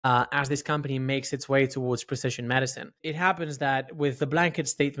as this company makes its way towards precision medicine. It happens that with the blanket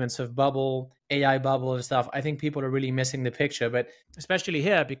statements of bubble, AI bubble and stuff, I think people are really missing the picture, but especially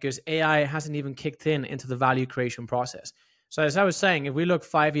here because AI hasn't even kicked in into the value creation process. So as I was saying, if we look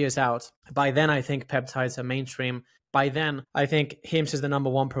 5 years out, by then I think peptides are mainstream. By then, I think HIMSS is the number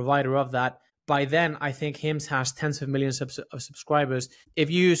one provider of that. By then, I think HIMSS has tens of millions of subscribers. If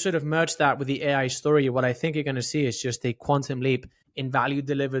you sort of merge that with the AI story, what I think you're going to see is just a quantum leap in value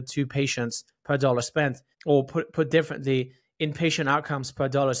delivered to patients per dollar spent, or put differently, in patient outcomes per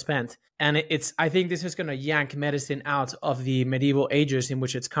dollar spent. And I think this is going to yank medicine out of the medieval ages in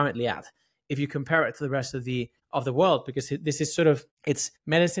which it's currently at, if you compare it to the rest of the world, because this is sort of,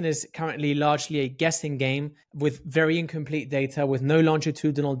 medicine is currently largely a guessing game with very incomplete data, with no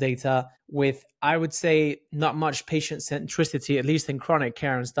longitudinal data, with, I would say, not much patient centricity, at least in chronic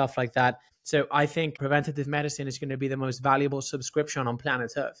care and stuff like that. So I think preventative medicine is going to be the most valuable subscription on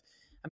planet Earth.